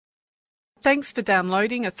Thanks for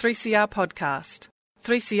downloading a 3CR podcast.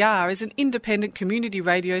 3CR is an independent community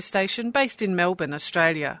radio station based in Melbourne,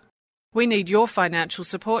 Australia. We need your financial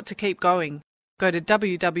support to keep going. Go to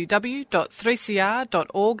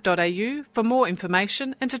www.3cr.org.au for more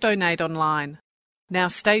information and to donate online. Now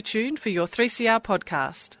stay tuned for your 3CR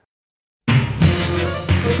podcast.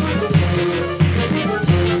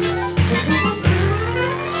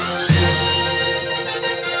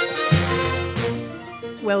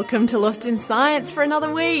 Welcome to Lost in Science for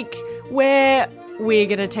another week, where we're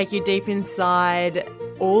going to take you deep inside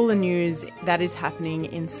all the news that is happening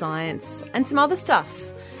in science and some other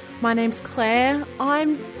stuff. My name's Claire.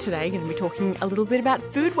 I'm today going to be talking a little bit about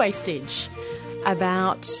food wastage,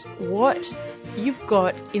 about what you've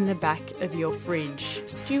got in the back of your fridge.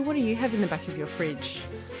 Stu, what do you have in the back of your fridge?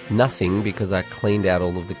 Nothing, because I cleaned out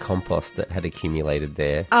all of the compost that had accumulated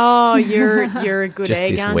there. Oh, you're a good Just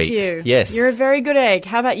egg, this aren't week. you? Yes. You're a very good egg.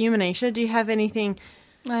 How about you, Manisha? Do you have anything?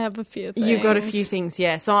 I have a few things. You've got a few things,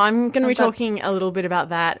 yeah. So I'm going to be Sounds like- talking a little bit about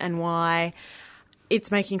that and why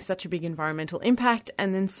it's making such a big environmental impact,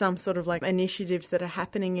 and then some sort of like initiatives that are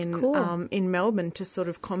happening in Melbourne to sort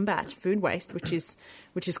of combat food waste, which is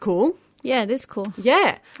cool. Yeah, it is cool.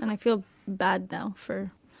 Yeah. And I feel bad now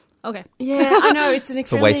for... Okay. Yeah, I know. It's an For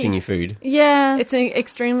extremely... wasting your food. Yeah. It's an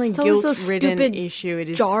extremely It's always those guilt-ridden stupid issue. It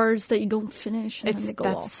is jars that you don't finish and then they go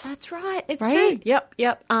off. That's right. It's Right? true. Yep.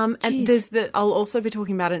 And Jeez. there's I'll also be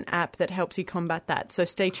talking about an app that helps you combat that. So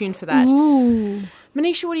stay tuned for that. Ooh.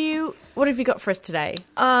 Manisha, what have you got for us today?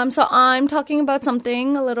 So I'm talking about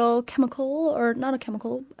something, a little chemical, or not a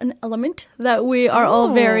chemical, an element that we are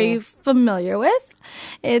all very familiar with.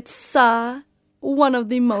 It's one of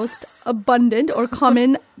the most abundant or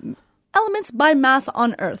common elements by mass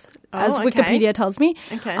on Earth, as okay. Wikipedia tells me.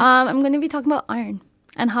 Okay. I'm going to be talking about iron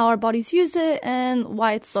and how our bodies use it and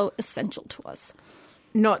why it's so essential to us.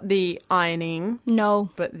 Not the ironing, No,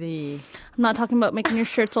 but the... I'm not talking about making your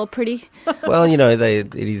shirts all pretty. Well, you know,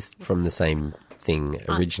 it is from the same thing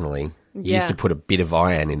originally. You Yeah. used to put a bit of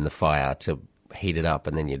iron in the fire to heat it up,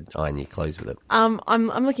 and then you'd iron your clothes with it. I'm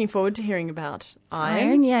looking forward to hearing about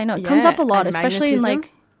iron. Yeah, I know. It comes up a lot, and especially in magnetism.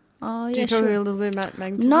 like... Oh, yeah, Do you talk sure. a little bit about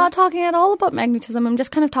magnetism? Not talking at all about magnetism. I'm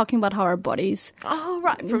just kind of talking about how our bodies... Oh,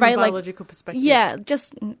 right. From Right, a like- biological perspective. Yeah,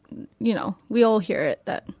 just, you know, we all hear it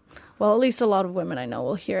that... Well, at least a lot of women I know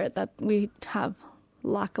will hear it that we have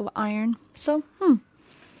lack of iron. So,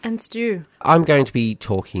 And Stu. I'm going to be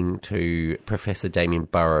talking to Professor Damien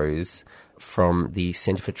Burrows from the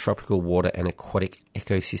Centre for Tropical Water and Aquatic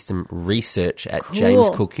Ecosystem Research at James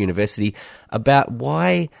Cook University about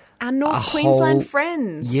why... Our North Queensland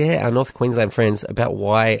friends. Yeah, our North Queensland friends, about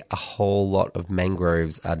why a whole lot of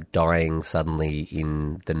mangroves are dying suddenly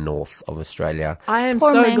in the north of Australia. I am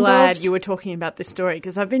Poor so mangroves. glad you were talking about this story,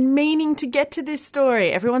 because I've been meaning to get to this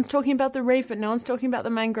story. Everyone's talking about the reef, but no one's talking about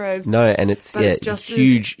the mangroves. No, and it's, But it's just a as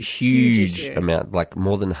huge issue. amount. Like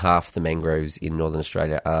more than half the mangroves in northern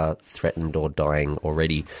Australia are threatened or dying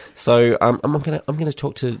already. So I'm gonna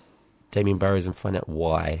talk to Damien Burrows and find out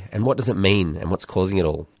why and what does it mean and what's causing it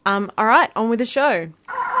all. All right, on with the show.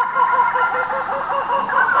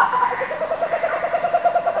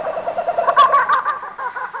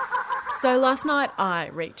 So last night I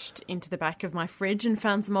reached into the back of my fridge and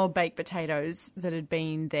found some old baked potatoes that had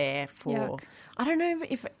been there for... Yuck. I don't know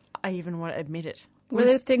if I even want to admit it. were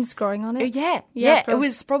there things growing on it? Yeah. It gross.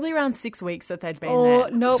 was probably around 6 weeks that they'd been Oh,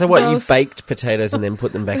 there. no. So what, you gross. baked potatoes and then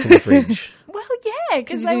put them back in the fridge? Well, yeah,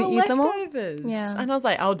 because you they were didn't eat them all? leftovers. Yeah. And I was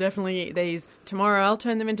like, I'll definitely eat these tomorrow. I'll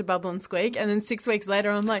turn them into Bubble and Squeak. And then 6 weeks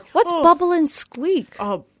later, I'm like, What's oh, bubble and squeak?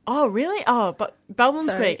 Oh, really? Oh, but Bubble and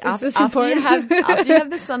Sorry, Squeak. is After this you important? after you have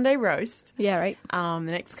the Sunday roast, Yeah, right. the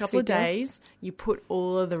next couple of Sweet day. days, you put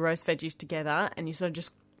all of the roast veggies together and you sort of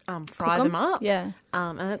just fry Cook them up. Yeah.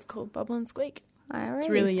 And that's called Bubble and Squeak. All It's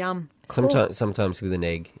right. really yum. Sometimes with an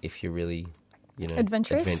egg, if you're really,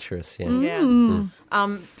 Adventurous? yeah.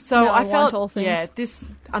 Yeah. So Now I I felt, want all things.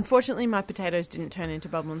 unfortunately, my potatoes didn't turn into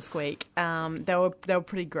Bubble and Squeak. They were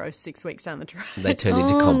pretty gross 6 weeks down the track. They turned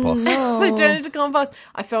into compost. They turned into compost.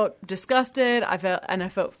 I felt disgusted. I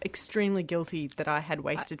felt extremely guilty that I had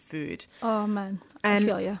wasted food. Oh, man. And I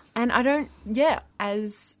feel you. And I don't. Yeah,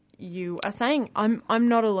 as you are saying, I'm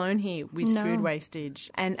not alone here with No. food wastage.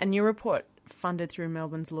 And a new report funded through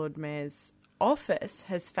Melbourne's Lord Mayor's office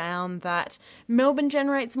has found that Melbourne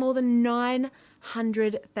generates more than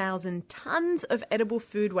 900,000 tonnes of edible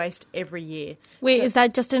food waste every year. Wait, So is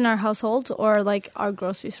that just in our households or like our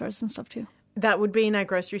grocery stores and stuff too? that would be in our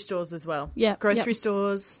grocery stores as well. Yeah, Grocery yep.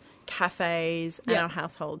 stores, cafes, and Yep. our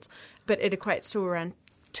households. But it equates to around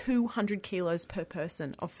 200 kilos per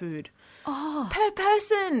person of food. Oh. Per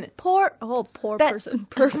person! Per person.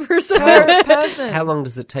 Per person. How long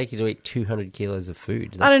does it take you to eat 200 kilos of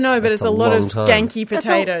food? I don't know, but it's a lot of long time. skanky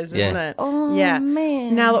potatoes, isn't Yeah. it? Oh, yeah.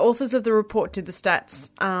 man. Now, the authors of the report did the stats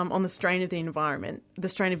on the strain of the environment, the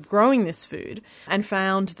strain of growing this food, and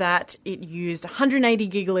found that it used 180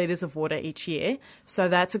 gigalitres of water each year. So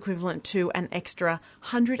that's equivalent to an extra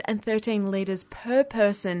 113 litres per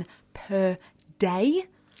person per day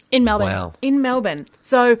In Melbourne. Wow. in Melbourne.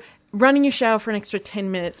 So running your shower for an extra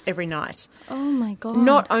 10 minutes every night. Oh, my God.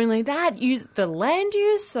 Not only that, use the land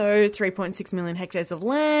use, so 3.6 million hectares of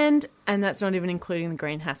land, and that's not even including the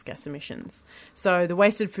greenhouse gas emissions. So the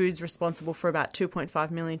wasted food's responsible for about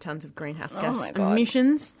 2.5 million tonnes of greenhouse gas my God.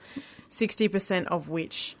 emissions, 60% of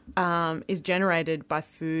which is generated by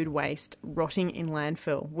food waste rotting in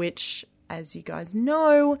landfill, which, as you guys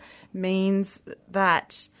know, means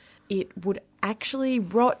that it would actually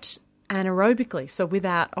rot anaerobically, so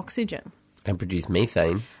without oxygen. And produce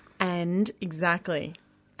methane. And exactly,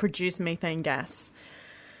 produce methane gas.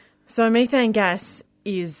 So methane gas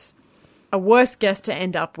is a worse gas to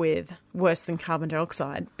end up with, worse than carbon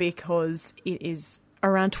dioxide, because it is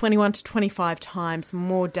around 21 to 25 times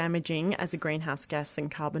more damaging as a greenhouse gas than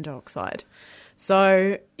carbon dioxide.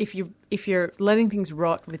 So if you're letting things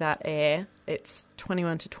rot without air, it's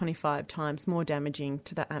 21 to 25 times more damaging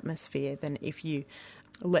to the atmosphere than if you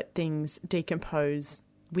let things decompose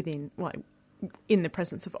in the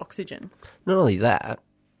presence of oxygen. Not only that,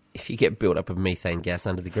 if you get built up of methane gas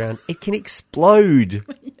under the ground, it can explode.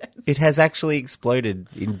 Yes. It has actually exploded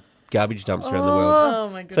in garbage dumps around the world. Oh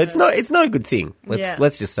my goodness. So it's not a good thing.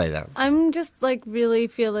 Let's just say that. I'm just really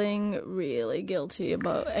feeling really guilty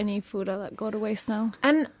about any food I let go to waste now.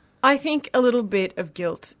 And I think a little bit of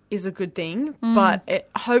guilt is a good thing, but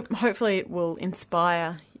hopefully it will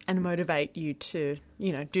inspire and motivate you to,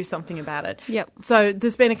 do something about it. Yep. So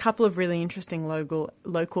there's been a couple of really interesting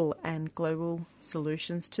local and global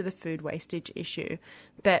solutions to the food wastage issue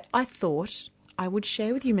that I thought I would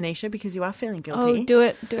share with you, Manisha, because you are feeling guilty. Oh, do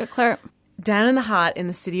it, Claire. Down in the heart in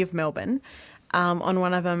the city of Melbourne, on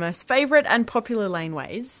one of our most favourite and popular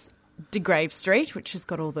laneways, De Grave Street, which has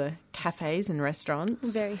got all the cafes and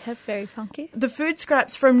restaurants. Very hip, very funky. The food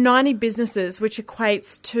scraps from 90 businesses, which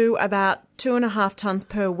equates to about 2.5 tonnes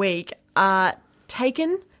per week, are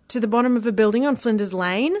taken to the bottom of a building on Flinders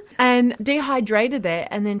Lane and dehydrated there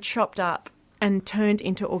and then chopped up and turned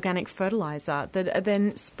into organic fertiliser that are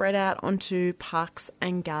then spread out onto parks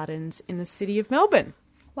and gardens in the city of Melbourne.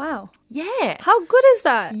 Wow. Yeah. How good is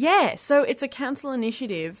that? Yeah, so it's a council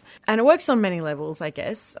initiative and it works on many levels, I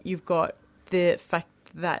guess. You've got the fact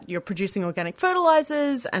that you're producing organic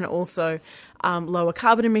fertilisers and also lower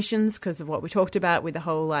carbon emissions because of what we talked about with the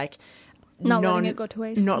whole not letting it go to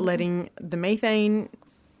waste. Not letting the methane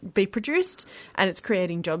be produced, and it's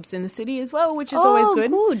creating jobs in the city as well, which is always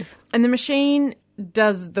good. And the machine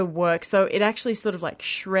does the work, so it actually sort of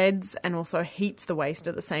shreds and also heats the waste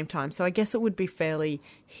at the same time. So I guess it would be fairly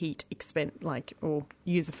or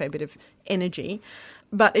use a fair bit of energy,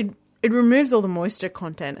 but it removes all the moisture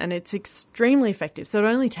content and it's extremely effective. So it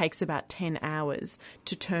only takes about 10 hours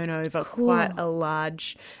to turn over quite a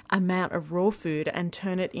large amount of raw food and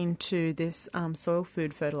turn it into this soil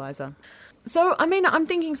food fertiliser. So, I'm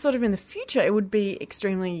thinking sort of in the future it would be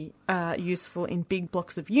extremely useful in big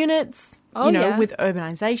blocks of units, with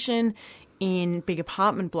urbanisation, in big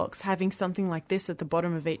apartment blocks, having something like this at the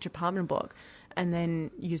bottom of each apartment block and then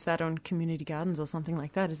use that on community gardens or something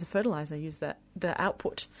like that as a fertiliser, use the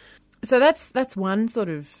output. So that's one sort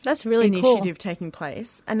of really initiative cool. taking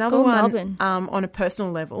place. Another Go one Melbourne. On a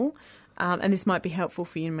personal level, and this might be helpful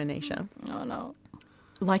for you, Manisha. Oh, no.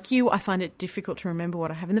 Like you, I find it difficult to remember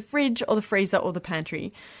what I have in the fridge or the freezer or the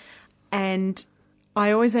pantry. And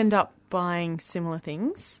I always end up buying similar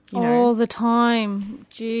things. All the time.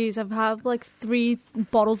 Jeez, I've had 3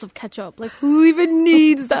 bottles of ketchup. Who even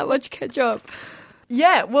needs that much ketchup?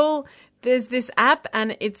 Yeah, well, there's this app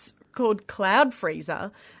and it's called Cloud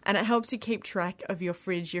Freezer, and it helps you keep track of your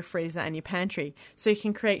fridge, your freezer, and your pantry. So you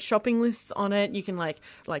can create shopping lists on it. You can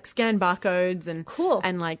scan barcodes and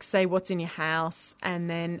and say what's in your house. And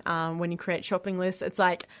then when you create shopping lists, it's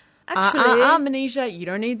actually, Manisha, you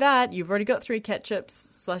don't need that. You've already got 3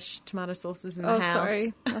 ketchups / tomato sauces in the house. Oh,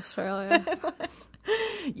 sorry, Australia.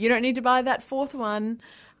 You don't need to buy that 4th one.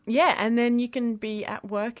 Yeah, and then you can be at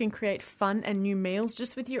work and create fun and new meals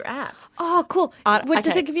just with your app. Oh, cool.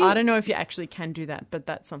 Does it give you... I don't know if you actually can do that, but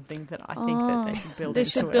that's something that I think that they should build into it. They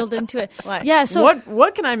should build into it. Like, yeah, so...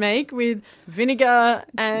 What can I make with vinegar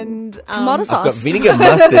and... tomato sauce. I've got vinegar,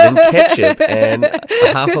 mustard and ketchup and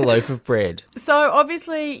half a loaf of bread. So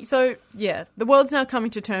obviously, the world's now coming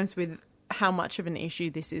to terms with how much of an issue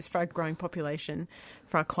this is for our growing population,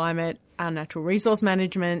 for our climate, our natural resource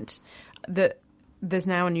management, there's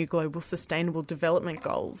now a new global sustainable development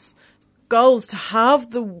goals to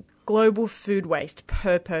halve the global food waste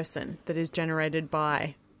per person that is generated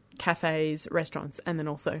by cafes, restaurants, and then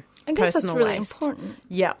also I guess personal that's really waste. important.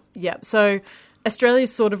 Yeah. So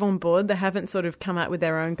Australia's sort of on board. They haven't sort of come out with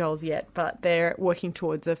their own goals yet, but they're working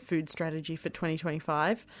towards a food strategy for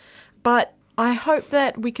 2025. But I hope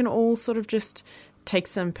that we can all sort of just take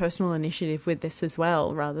some personal initiative with this as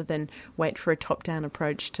well, rather than wait for a top-down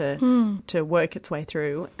approach to work its way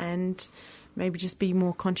through, and maybe just be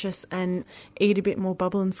more conscious and eat a bit more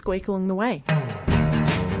bubble and squeak along the way.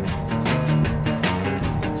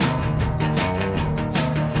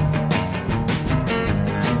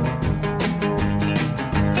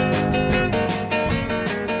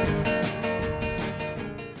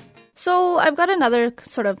 So I've got another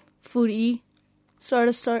sort of foodie sort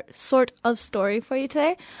of story for you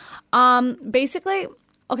today. Basically,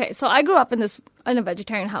 okay, so I grew up in a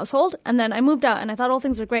vegetarian household, and then I moved out, and I thought all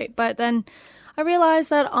things were great, but then I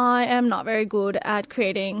realized that I am not very good at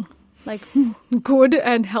creating like good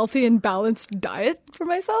and healthy and balanced diet for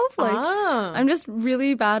myself. Like I'm just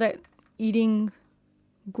really bad at eating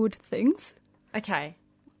good things. Okay.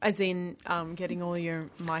 As in getting all your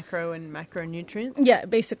micro and macronutrients? Yeah,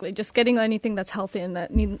 basically. Just getting anything that's healthy and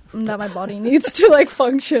that my body needs to, like,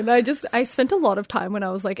 function. I spent a lot of time when I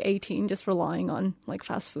was, like, 18 just relying on, like,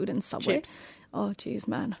 fast food and Subway. Chips? Oh, geez,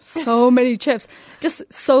 man. So many chips.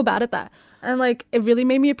 Just so bad at that. And, like, it really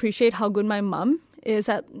made me appreciate how good my mom is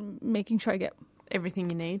at making sure I get... everything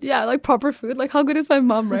you need. Yeah, like proper food. Like, how good is my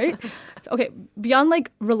mom, right? Okay, beyond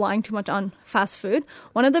like relying too much on fast food,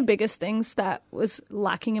 one of the biggest things that was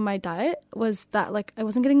lacking in my diet was that like I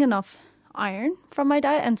wasn't getting enough iron from my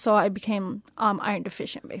diet, and so I became iron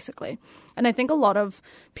deficient basically. And I think a lot of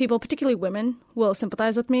people, particularly women, will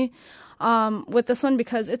sympathize with me with this one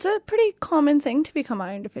because it's a pretty common thing to become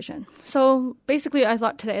iron deficient. So basically, I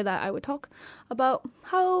thought today that I would talk about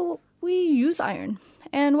how we use iron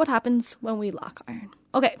and what happens when we lack iron.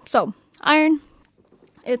 Okay, so iron,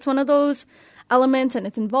 it's one of those elements and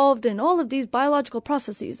it's involved in all of these biological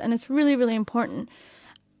processes, and it's really, really important.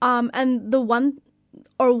 And one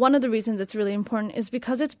of the reasons it's really important is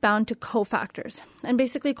because it's bound to cofactors. And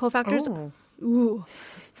basically cofactors... Ooh,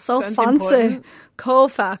 so sounds fancy. Important.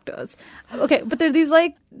 Cofactors. Okay, but they're these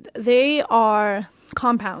they are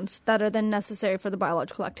compounds that are then necessary for the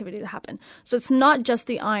biological activity to happen. So it's not just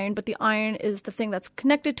the iron, but the iron is the thing that's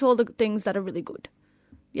connected to all the things that are really good.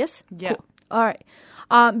 Yes? Yeah. Cool. All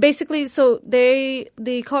right. Basically, so the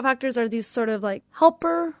cofactors are these sort of like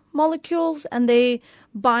helper molecules, and they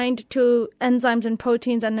bind to enzymes and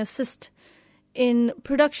proteins and assist in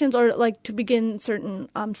productions or like to begin certain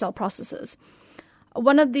cell processes.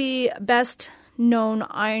 One of the best known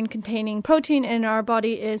iron-containing protein in our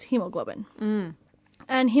body is hemoglobin.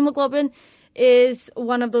 And hemoglobin is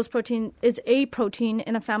one of those is a protein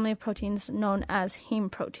in a family of proteins known as heme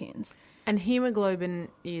proteins. And hemoglobin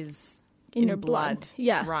is in your blood.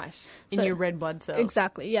 Yeah. Right. In So- your red blood cells.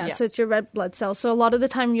 Exactly, yeah. So it's your red blood cell. So a lot of the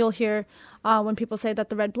time you'll hear when people say that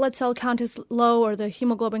the red blood cell count is low or the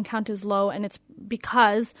hemoglobin count is low, and it's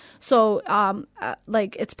because, it's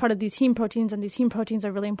part of these heme proteins, and these heme proteins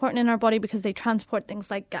are really important in our body because they transport things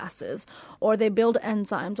like gases, or they build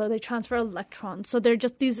enzymes, or they transfer electrons. So they're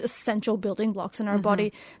just these essential building blocks in our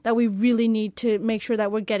body that we really need to make sure that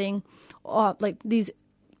we're getting these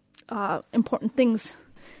important things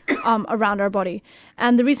around our body.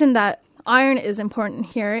 And the reason that iron is important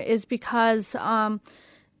here is because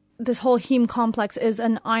this whole heme complex is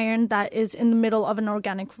an iron that is in the middle of an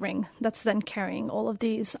organic ring that's then carrying all of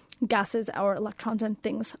these gases or electrons and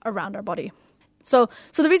things around our body. So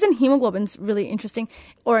the reason hemoglobin's really interesting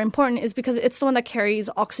or important is because it's the one that carries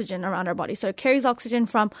oxygen around our body. So it carries oxygen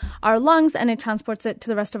from our lungs and it transports it to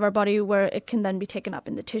the rest of our body where it can then be taken up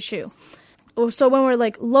in the tissue. So when we're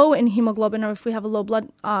like low in hemoglobin, or if we have a low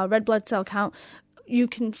red blood cell count, you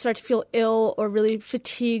can start to feel ill or really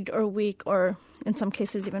fatigued or weak, or in some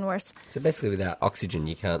cases even worse. So basically, without oxygen,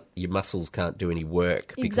 your muscles can't do any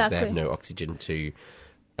work because they have no oxygen to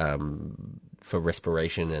for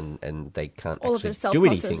respiration, and they can't all of their actually cell do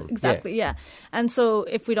process. anything. Exactly, yeah. And so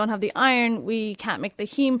if we don't have the iron, we can't make the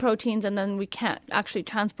heme proteins, and then we can't actually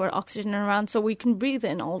transport oxygen around. So we can breathe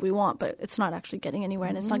in all we want, but it's not actually getting anywhere,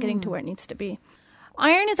 and it's not getting to where it needs to be.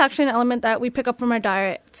 Iron is actually an element that we pick up from our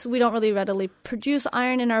diets. We don't really readily produce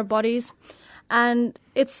iron in our bodies. And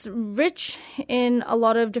it's rich in a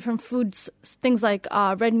lot of different foods, things like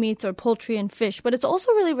red meats or poultry and fish. But it's also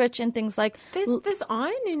really rich in things like... There's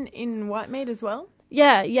iron in white meat as well?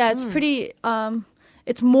 Yeah, it's pretty...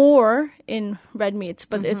 it's more in red meats,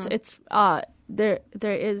 but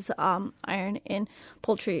there is iron in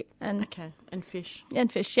poultry and fish. And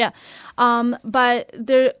fish, yeah. But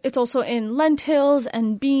it's also in lentils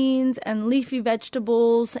and beans and leafy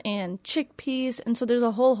vegetables and chickpeas, and so there's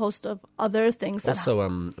a whole host of other things. Also,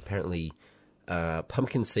 apparently,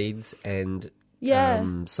 pumpkin seeds and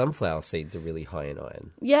sunflower seeds are really high in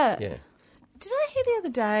iron. Yeah. Did I hear the other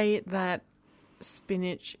day that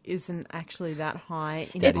spinach isn't actually that high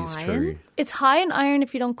in iron? That is true. It's high in iron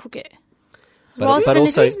if you don't cook it. But also,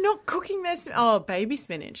 who's not cooking their baby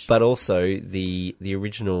spinach? But also, the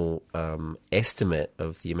original estimate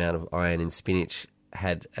of the amount of iron in spinach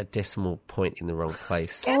had a decimal point in the wrong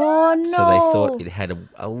place. Oh no! So they thought it had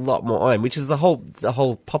a lot more iron, which is the whole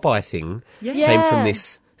Popeye thing came from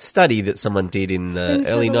this study that someone did in the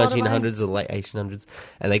early 1900s or late 1800s,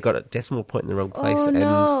 and they got a decimal point in the wrong place.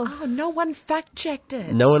 No one fact checked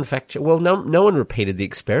it. No one repeated the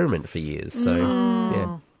experiment for years. So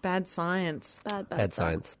yeah. Bad science. Bad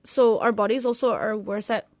science. So our bodies also are worse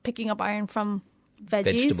at picking up iron from veggies.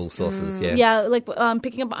 Vegetable sources, Yeah, like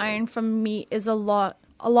picking up iron from meat is a lot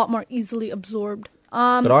more easily absorbed.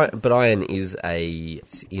 But iron is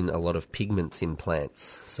in a lot of pigments in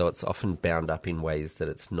plants, so it's often bound up in ways that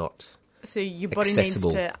it's not. So your body accessible.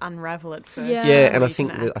 Needs to unravel it first. Yeah, and I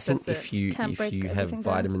think if you have down.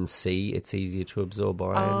 vitamin C, it's easier to absorb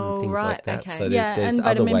iron and things like that. Okay. So there's and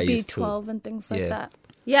other vitamin ways B12 and things like Yeah. that.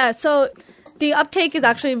 Yeah, so the uptake is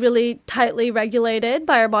actually really tightly regulated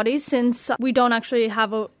by our bodies since we don't actually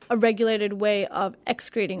have a regulated way of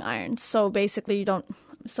excreting iron. So basically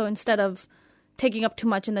so instead of taking up too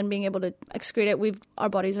much and then being able to excrete it, our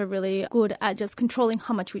bodies are really good at just controlling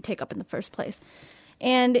how much we take up in the first place.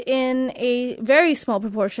 And in a very small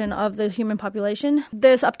proportion of the human population,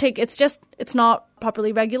 this uptake, it's not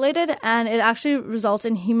properly regulated, and it actually results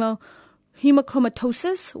in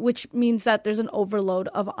hemochromatosis, which means that there's an overload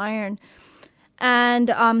of iron. And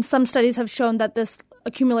some studies have shown that this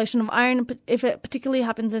accumulation of iron, if it particularly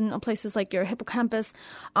happens in places like your hippocampus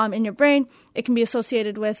in your brain, it can be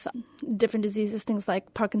associated with different diseases, things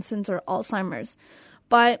like Parkinson's or Alzheimer's.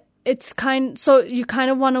 But so you kind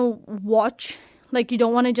of want to watch. Like, you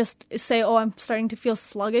don't want to just say, oh, I'm starting to feel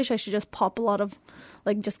sluggish, I should just pop a lot of,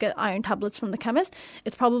 just get iron tablets from the chemist.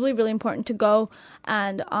 It's probably really important to go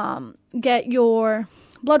and get your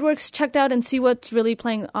blood works checked out and see what's really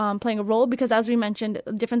playing a role, because as we mentioned,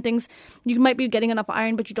 different things, you might be getting enough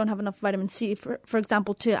iron, but you don't have enough vitamin C, for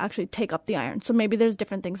example, to actually take up the iron. So maybe there's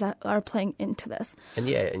different things that are playing into this. And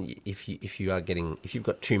if you've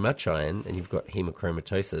got too much iron and you've got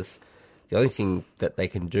hemochromatosis, the only thing that they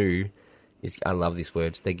can do is, I love this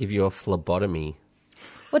word, they give you a phlebotomy.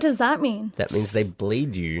 What does that mean? That means they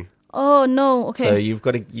bleed you. Oh, no, okay. So you've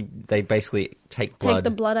got to, they basically take the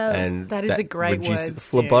blood out. And that is a great word.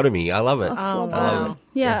 Phlebotomy, I love it. Oh, I love it.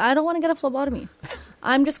 Yeah, I don't want to get a phlebotomy.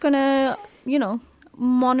 I'm just going to,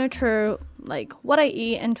 monitor, what I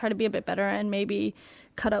eat and try to be a bit better and maybe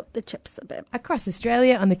cut out the chips a bit. Across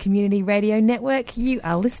Australia on the Community Radio Network, you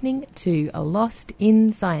are listening to Lost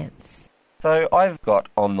in Science. So I've got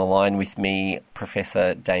on the line with me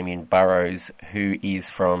Professor Damien Burrows, who is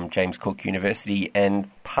from James Cook University and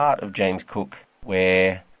part of James Cook,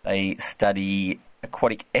 where they study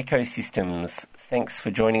aquatic ecosystems. Thanks for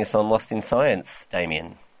joining us on Lost in Science,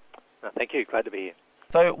 Damien. Thank you. Glad to be here.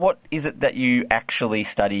 So what is it that you actually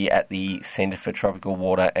study at the Centre for Tropical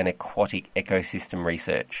Water and Aquatic Ecosystem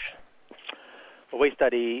Research? Well, we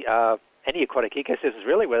study any aquatic ecosystems,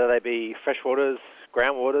 really, whether they be freshwaters,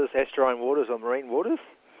 groundwaters, estuarine waters or marine waters.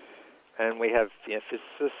 And we have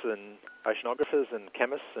physicists and oceanographers and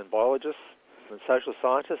chemists and biologists and social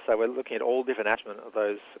scientists. So we're looking at all different aspects of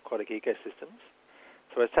those aquatic ecosystems.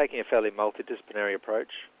 So we're taking a fairly multidisciplinary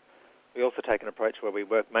approach. We also take an approach where we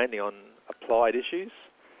work mainly on applied issues.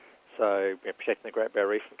 So protecting the Great Barrier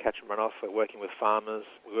Reef from catch and runoff. We're working with farmers.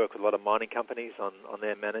 We work with a lot of mining companies on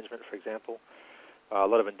their management, for example. A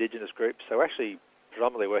lot of indigenous groups. So we're actually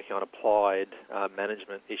predominantly working on applied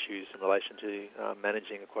management issues in relation to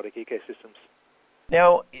managing aquatic ecosystems.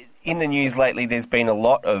 Now, in the news lately, there's been a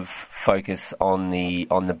lot of focus on the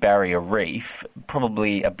barrier reef.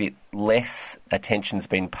 Probably a bit less attention's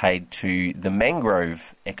been paid to the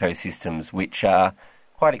mangrove ecosystems, which are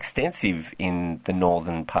quite extensive in the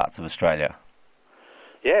northern parts of Australia.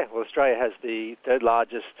 Yeah, well, Australia has the third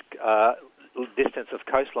largest distance of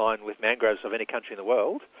coastline with mangroves of any country in the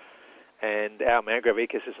world, and our mangrove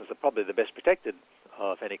ecosystems are probably the best protected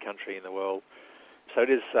of any country in the world. So it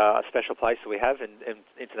is a special place that we have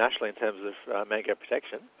internationally in terms of mangrove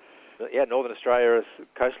protection. But yeah, Northern Australia's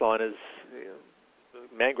coastline is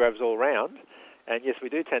mangroves all round, and yes, we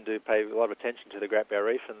do tend to pay a lot of attention to the Great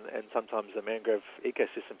Barrier Reef, and sometimes the mangrove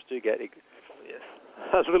ecosystems do get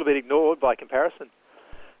a little bit ignored by comparison.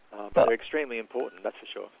 But they're extremely important, that's for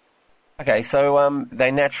sure. Okay, so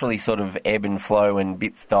they naturally sort of ebb and flow and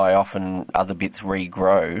bits die off and other bits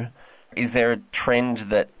regrow. Is there a trend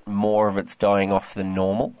that more of it's dying off than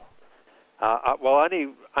normal? Well,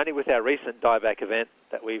 only with our recent dieback event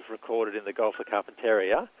that we've recorded in the Gulf of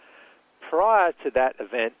Carpentaria. Prior to that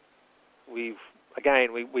event, we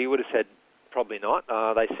would have said probably not.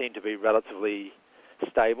 They seem to be relatively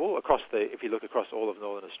stable if you look across all of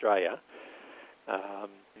Northern Australia.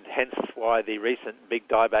 Hence why the recent big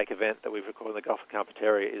dieback event that we've recorded in the Gulf of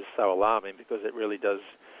Carpentaria is so alarming, because it really does.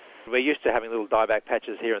 We're used to having little dieback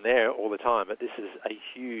patches here and there all the time, but this is a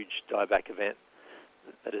huge dieback event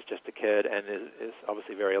that has just occurred and is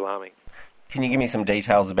obviously very alarming. Can you give me some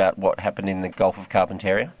details about what happened in the Gulf of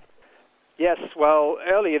Carpentaria? Yes, well,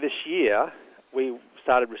 earlier this year we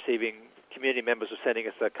started receiving community members were sending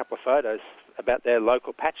us a couple of photos about their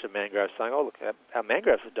local patch of mangroves, saying, oh, look, our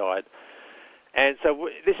mangroves have died. And so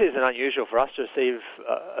this isn't unusual for us to receive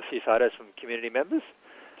a few photos from community members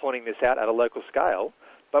pointing this out at a local scale.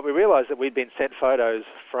 But we realised that we'd been sent photos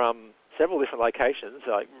from several different locations,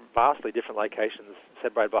 like vastly different locations,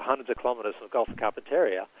 separated by hundreds of kilometres from the Gulf of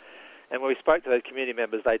Carpentaria. And when we spoke to those community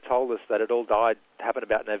members, they told us that it all happened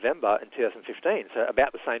about November in 2015, so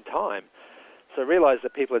about the same time. So we realised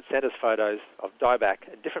that people had sent us photos of dieback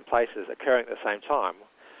in different places occurring at the same time.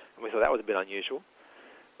 And we thought that was a bit unusual.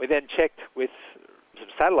 We then checked with some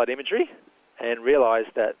satellite imagery and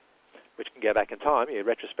realised that, which can go back in time,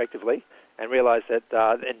 retrospectively, and realised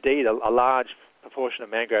that indeed a large proportion of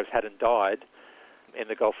mangroves hadn't died in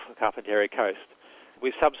the Gulf of Carpentaria coast.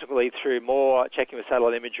 We've subsequently, through more checking with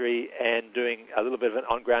satellite imagery and doing a little bit of an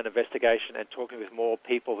on-ground investigation and talking with more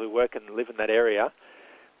people who work and live in that area,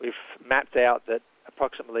 we've mapped out that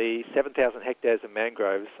approximately 7,000 hectares of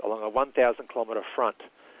mangroves along a 1,000-kilometre front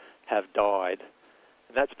have died.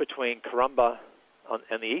 And that's between Corumba on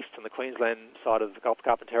the east, on the Queensland side of the Gulf of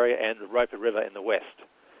Carpentaria, and the Roper River in the west.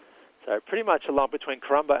 So pretty much along between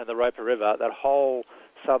Corumba and the Roper River, that whole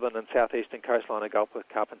southern and southeastern coastline of Gulf of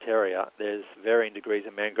Carpentaria, there's varying degrees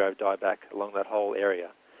of mangrove dieback along that whole area.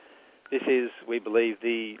 This is, we believe,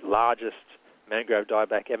 the largest mangrove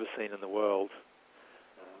dieback ever seen in the world.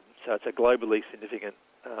 So it's a globally significant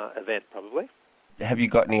event, probably. Have you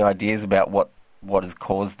got any ideas about what has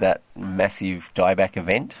caused that massive dieback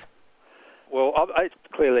event? Well,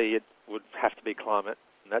 clearly it would have to be climate,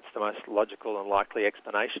 and that's the most logical and likely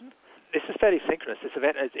explanation. This is fairly synchronous. This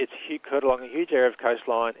event, it's occurred along a huge area of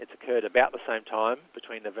coastline. It's occurred about the same time,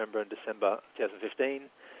 between November and December 2015.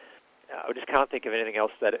 I just can't think of anything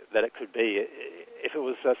else that it could be. If it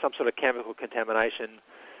was some sort of chemical contamination,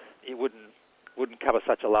 it wouldn't cover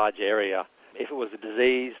such a large area. If it was a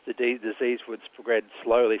disease, the disease would spread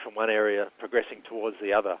slowly from one area, progressing towards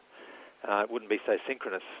the other. It wouldn't be so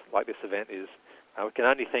synchronous like this event is. We can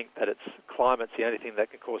only think that climate's the only thing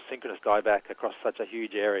that can cause synchronous dieback across such a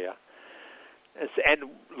huge area. And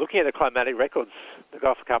looking at the climatic records, the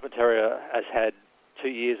Gulf of Carpentaria has had 2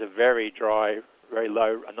 years of very dry, very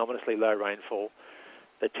low, anomalously low rainfall.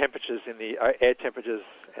 The temperatures in the air temperatures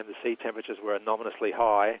and the sea temperatures were anomalously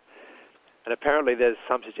high. And apparently there's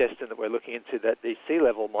some suggestion that we're looking into that the sea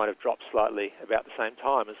level might have dropped slightly about the same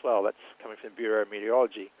time as well. That's coming from the Bureau of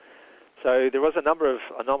Meteorology. So there was a number of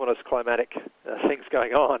anomalous climatic things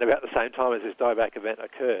going on about the same time as this dieback event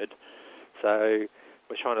occurred. So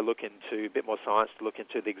we're trying to look into a bit more science to look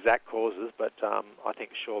into the exact causes, but I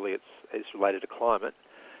think surely it's related to climate.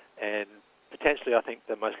 And potentially I think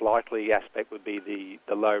the most likely aspect would be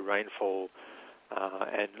the low rainfall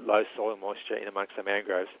and low soil moisture in amongst the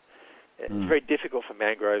mangroves. It's very difficult for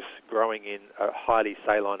mangroves growing in a highly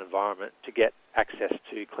saline environment to get access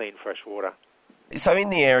to clean, fresh water. So in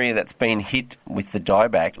the area that's been hit with the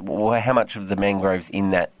dieback, how much of the mangroves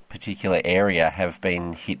in that particular area have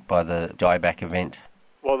been hit by the dieback event?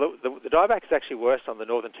 Well, the dieback is actually worse on the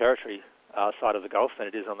Northern Territory side of the Gulf than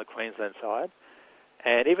it is on the Queensland side.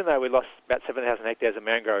 And even though we lost about 7,000 hectares of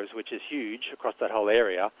mangroves, which is huge across that whole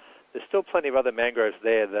area, there's still plenty of other mangroves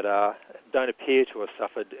there that don't appear to have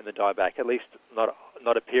suffered in the dieback, at least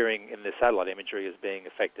not appearing in the satellite imagery as being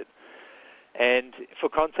affected. And for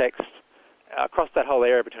context, across that whole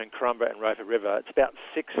area between Corumba and Roper River, it's about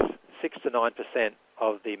 6 to 9%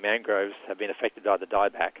 of the mangroves have been affected by the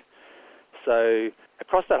dieback. So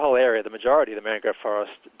across that whole area, the majority of the mangrove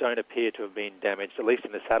forest don't appear to have been damaged, at least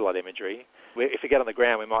in the satellite imagery. If we get on the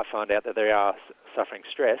ground, we might find out that they are suffering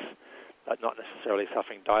stress, but not necessarily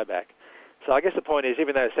suffering dieback. So I guess the point is,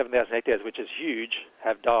 even though 7,000 hectares, which is huge,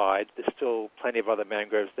 have died, there's still plenty of other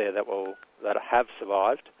mangroves there that have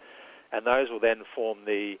survived, and those will then form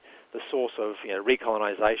the source of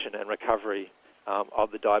recolonisation and recovery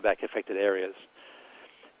of the dieback-affected areas.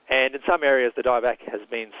 And in some areas, the dieback has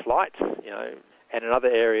been slight, and in other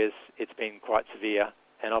areas, it's been quite severe.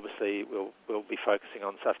 And obviously, we'll be focusing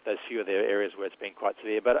on those few of the areas where it's been quite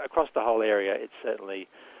severe. But across the whole area, it's certainly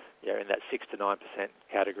in that 6 to 9%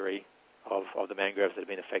 category of the mangroves that have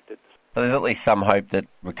been affected. So there's at least some hope that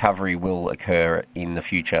recovery will occur in the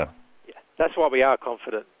future. Yeah, that's why we are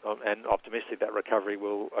confident and optimistic that recovery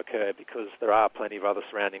will occur, because there are plenty of other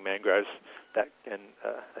surrounding mangroves that can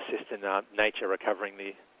assist in nature recovering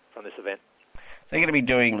from this event. So you're going to be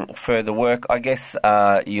doing further work. I guess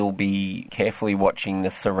you'll be carefully watching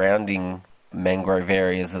the surrounding mangrove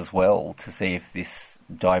areas as well to see if this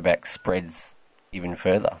dieback spreads even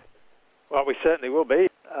further. Well, we certainly will be.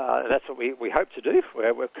 That's what we hope to do.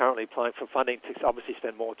 We're currently applying for funding to obviously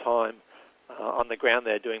spend more time on the ground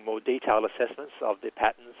there doing more detailed assessments of the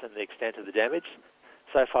patterns and the extent of the damage.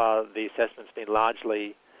 So far, the assessment's been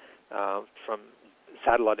largely from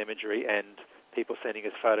satellite imagery and people sending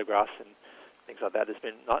us photographs and things like that.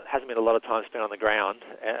 Hasn't been a lot of time spent on the ground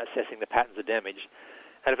assessing the patterns of damage.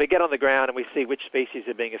 And if we get on the ground and we see which species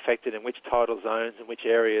are being affected in which tidal zones and which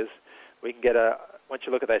areas, we can get once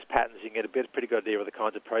you look at those patterns, you can get a pretty good idea of the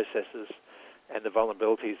kinds of processes and the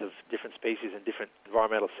vulnerabilities of different species in different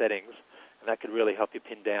environmental settings, and that could really help you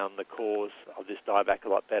pin down the cause of this dieback a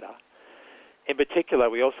lot better. In particular,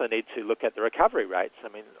 we also need to look at the recovery rates. I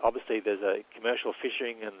mean, obviously there's a commercial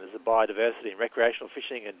fishing and there's a biodiversity and recreational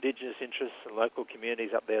fishing, indigenous interests and local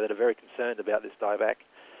communities up there that are very concerned about this dieback.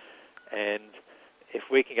 And if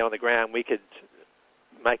we can get on the ground, we could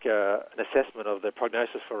make an assessment of the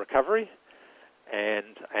prognosis for recovery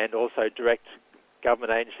and also direct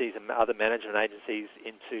government agencies and other management agencies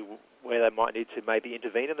into where they might need to maybe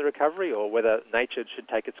intervene in the recovery, or whether nature should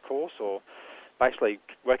take its course, or basically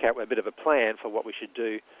work out a bit of a plan for what we should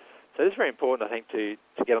do. So it's very important, I think, to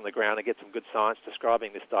get on the ground and get some good science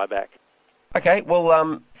describing this dieback. Okay,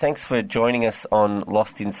 well, thanks for joining us on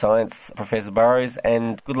Lost in Science, Professor Burrows,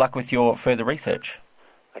 and good luck with your further research.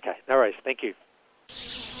 Okay, no worries. Thank you.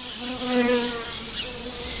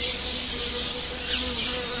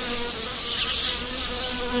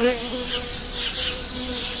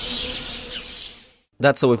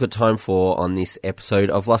 That's all we've got time for on this episode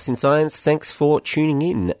of Lost in Science. Thanks for tuning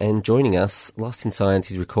in and joining us. Lost in Science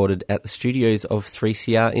is recorded at the studios of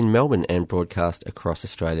 3CR in Melbourne and broadcast across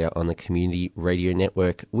Australia on the Community Radio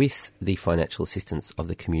Network with the financial assistance of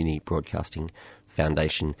the Community Broadcasting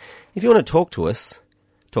Foundation. If you want to talk to us,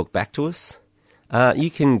 talk back to us, you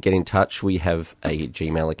can get in touch. We have a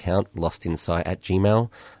Gmail account, lostinsci@gmail.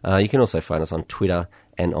 You can also find us on Twitter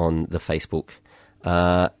and on the Facebook.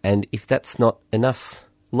 And if that's not enough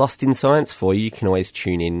Lost in Science for you, you can always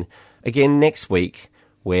tune in again next week,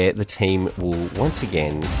 where the team will once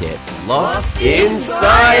again get Lost in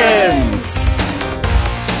Science!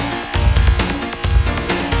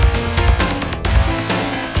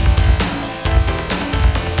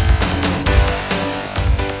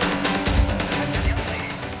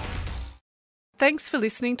 Thanks for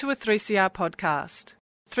listening to a 3CR podcast.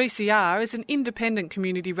 3CR is an independent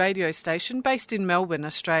community radio station based in Melbourne,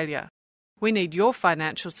 Australia. We need your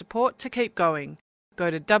financial support to keep going. Go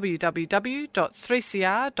to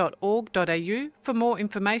www.3cr.org.au for more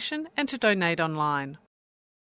information and to donate online.